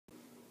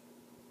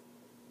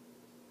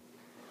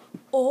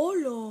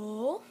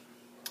Hola.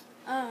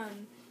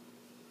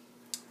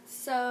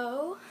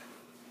 So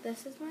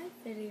this is my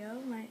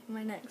video,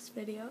 my next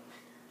video.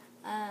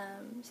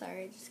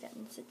 Sorry, just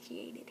getting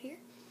situated here.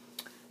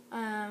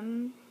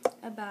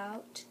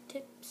 About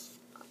tips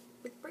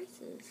with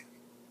braces.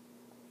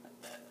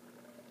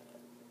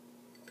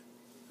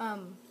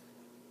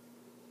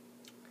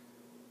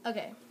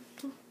 Okay.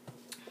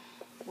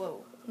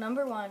 Whoa.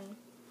 Number one,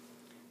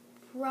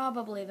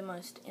 probably the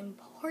most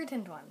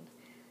important one,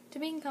 to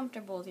being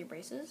comfortable with your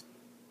braces.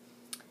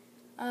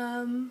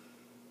 Where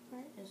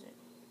is it?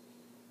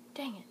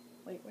 Dang it.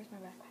 Wait, where's my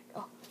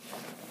backpack?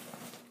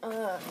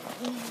 Oh.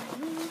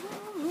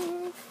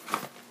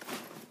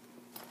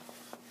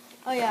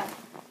 Oh yeah.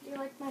 Do you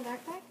like my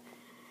backpack?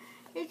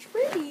 It's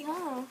pretty,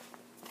 huh?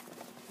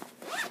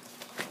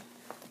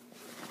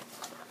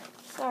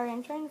 Sorry,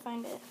 I'm trying to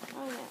find it.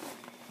 Oh yeah.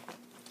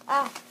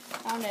 Ah,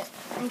 found it.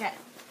 Okay.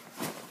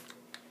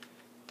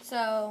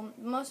 So,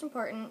 most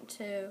important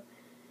to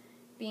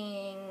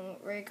being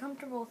very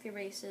comfortable with your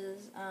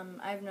braces,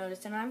 I've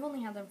noticed, and I've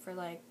only had them for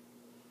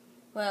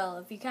well,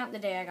 if you count the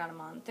day I got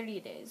them on, 30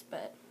 days,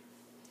 but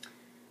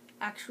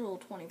actual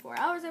 24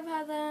 hours I've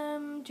had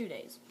them, 2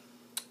 days.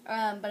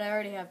 But I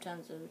already have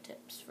tons of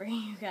tips for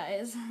you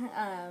guys.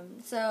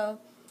 So,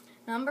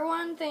 number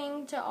one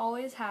thing to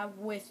always have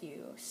with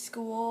you,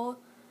 school,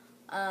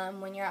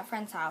 when you're at a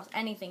friend's house,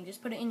 anything,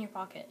 just put it in your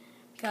pocket,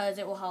 because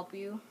it will help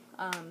you,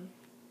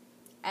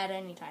 at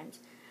any times.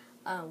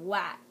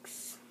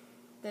 Wax.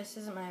 This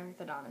isn't my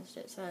orthodontist.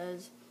 It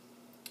says,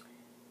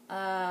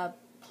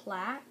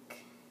 plaque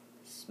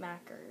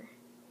smacker,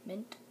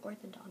 mint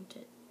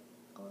orthodontic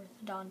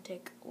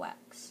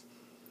wax.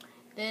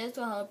 This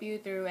will help you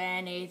through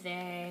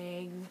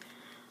anything.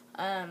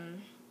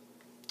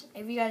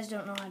 If you guys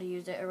don't know how to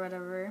use it or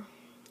whatever,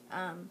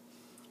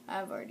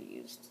 I've already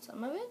used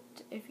some of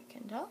it, if you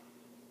can tell.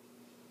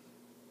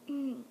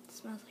 It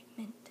smells like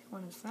mint.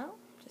 Want to smell?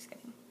 Just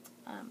kidding.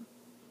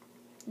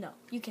 No,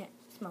 you can't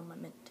smell my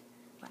mint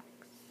wax.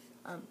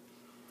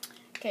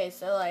 Okay,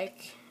 so oh, I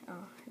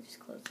just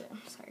closed it.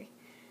 I'm sorry.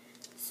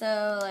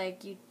 So,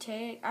 you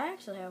take, I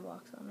actually have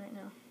wax on right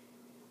now.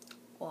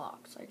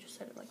 Wax. I just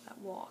said it like that.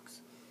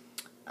 Wax.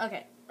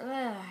 Okay.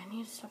 I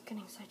need to stop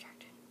getting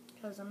sidetracked,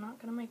 because I'm not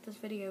going to make this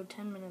video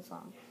 10 minutes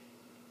long.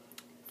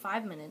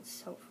 5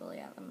 minutes, hopefully,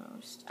 at the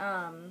most.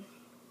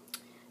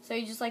 So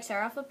you just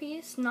tear off a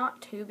piece,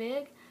 not too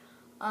big,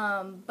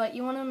 but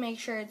you want to make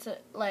sure it's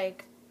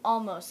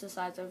almost the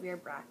size of your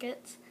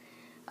brackets.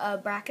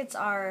 Brackets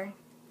are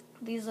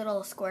these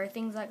little square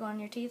things that go on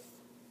your teeth.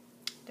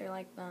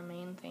 They're the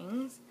main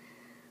things.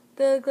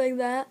 They look like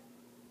that.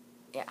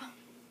 Yeah.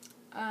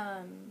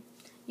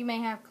 You may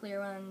have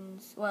clear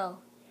ones.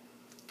 Well,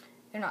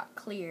 they're not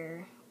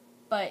clear,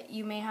 but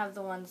you may have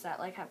the ones that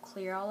have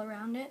clear all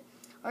around it,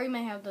 or you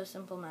may have those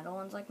simple metal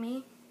ones like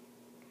me.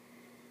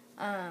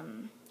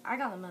 I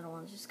got the metal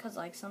ones just because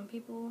some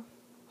people.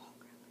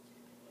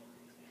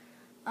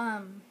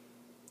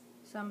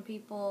 Some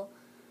people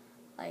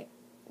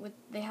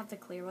they have the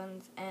clear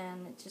ones,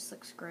 and it just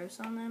looks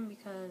gross on them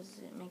because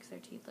it makes their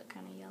teeth look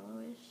kind of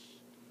yellowish.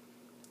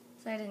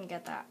 So I didn't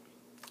get that.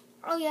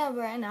 Oh yeah,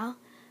 but right now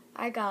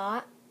I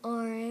got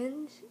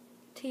orange,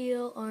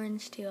 teal,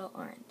 orange, teal,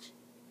 orange,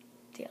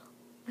 teal.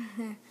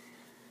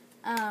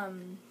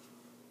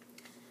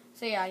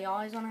 So yeah, you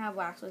always want to have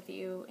wax with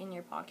you in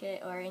your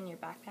pocket or in your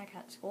backpack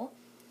at school.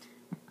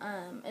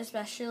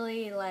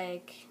 Especially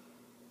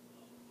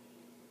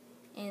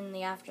in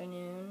the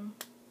afternoon,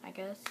 I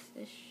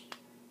guess-ish.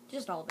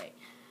 Just all day.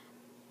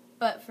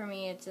 But for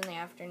me, it's in the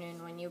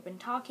afternoon when you've been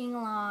talking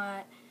a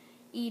lot,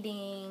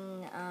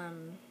 eating,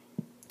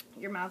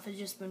 your mouth has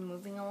just been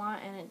moving a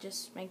lot, and it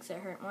just makes it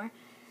hurt more.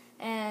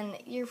 And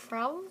you're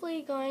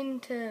probably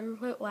going to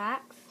put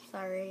wax.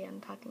 Sorry,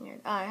 I'm talking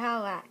weird. I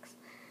have wax.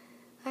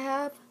 I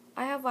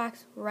have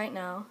wax right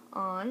now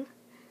on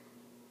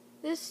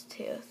this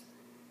tooth.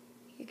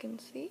 You can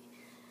see.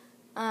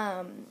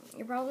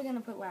 You're probably going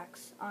to put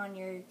wax on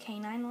your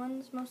canine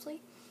ones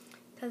mostly,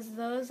 because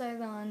those are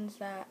the ones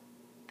that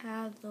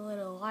have the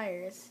little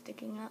wires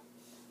sticking up.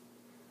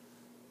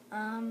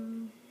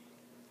 So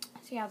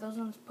yeah, those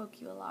ones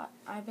poke you a lot.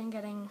 I've been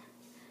getting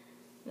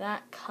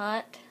that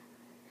cut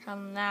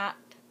from that.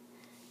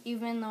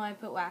 Even though I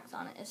put wax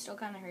on it, it still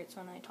kind of hurts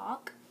when I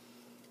talk.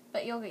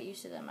 But you'll get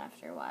used to them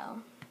after a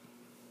while.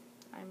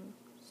 I'm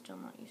still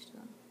not used to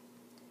them.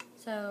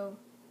 So,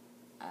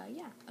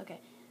 yeah,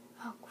 okay.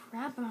 Oh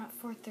crap, I'm at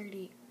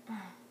 4:30.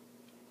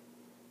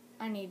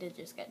 I need to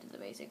just get to the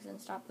basics and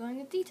stop going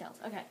into details.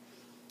 Okay.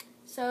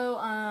 So,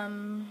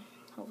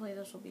 hopefully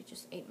this will be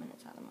just 8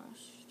 minutes at the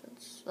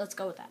most. Let's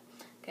go with that.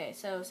 Okay,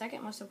 so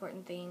second most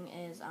important thing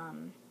is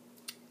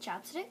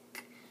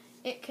chapstick.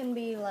 It can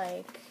be if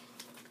I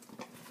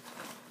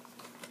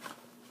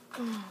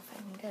can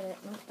get it.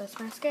 Nope, that's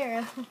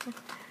mascara.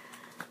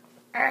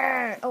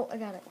 Oh, I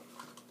got it.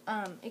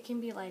 It can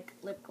be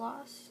lip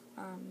gloss.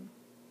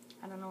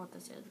 I don't know what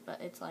this is, but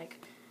it's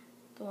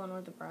the one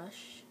with the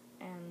brush,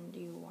 and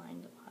you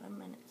wind the bottom,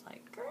 and it's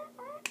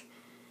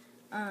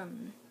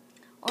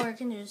or it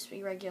can just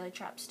be regular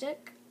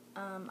chapstick.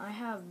 I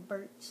have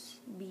Burt's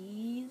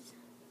Bees.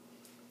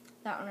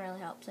 That one really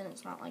helps, and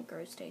it's not like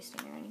gross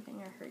tasting or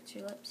anything or hurts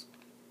your lips.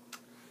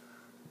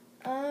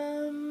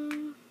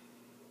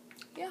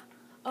 Yeah.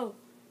 Oh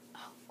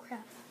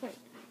crap. Wait.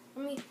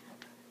 Let me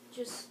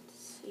just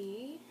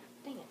see.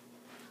 Dang it.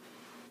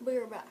 We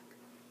are back.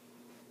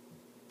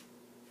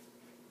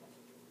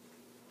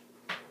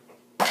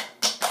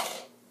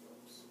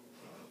 Oops.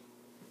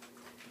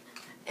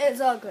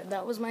 It's all good.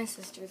 That was my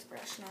sister's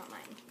brush, not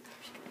mine.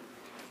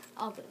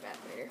 I'll put it back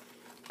later.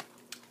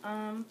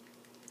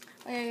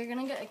 Okay, you're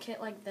gonna get a kit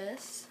like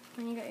this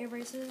when you get your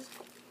braces.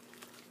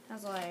 It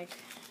has like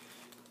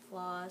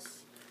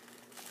floss,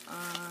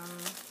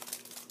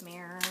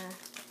 mirror,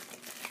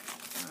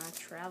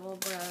 travel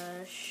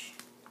brush.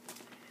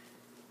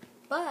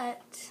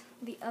 But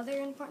the other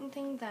important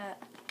thing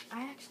that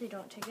I actually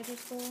don't take it to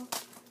school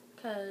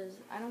because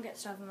I don't get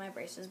stuff in my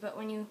braces. But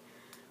when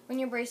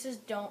your braces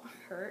don't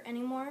hurt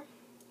anymore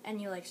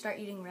and you like start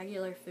eating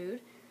regular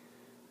food,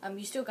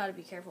 you still got to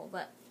be careful.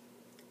 But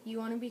you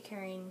want to be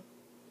carrying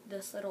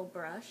this little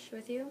brush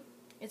with you.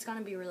 It's going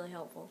to be really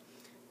helpful.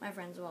 My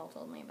friends have all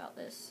told me about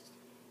this.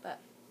 But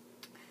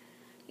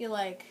you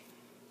like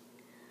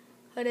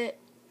put it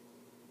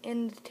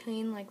in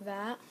between like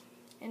that,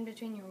 in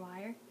between your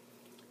wire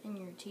and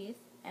your teeth,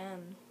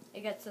 and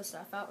it gets the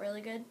stuff out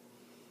really good.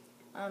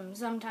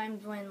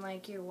 Sometimes when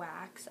like your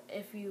wax,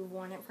 if you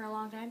worn it for a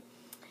long time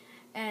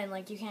and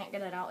like you can't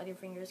get it out with your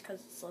fingers because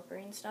it's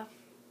slippery and stuff,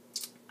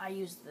 I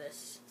use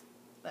this.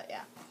 But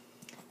yeah,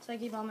 so I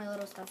keep all my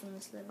little stuff in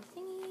this little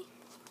thingy.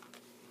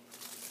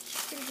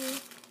 Pretty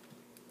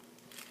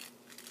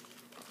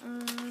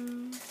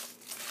good.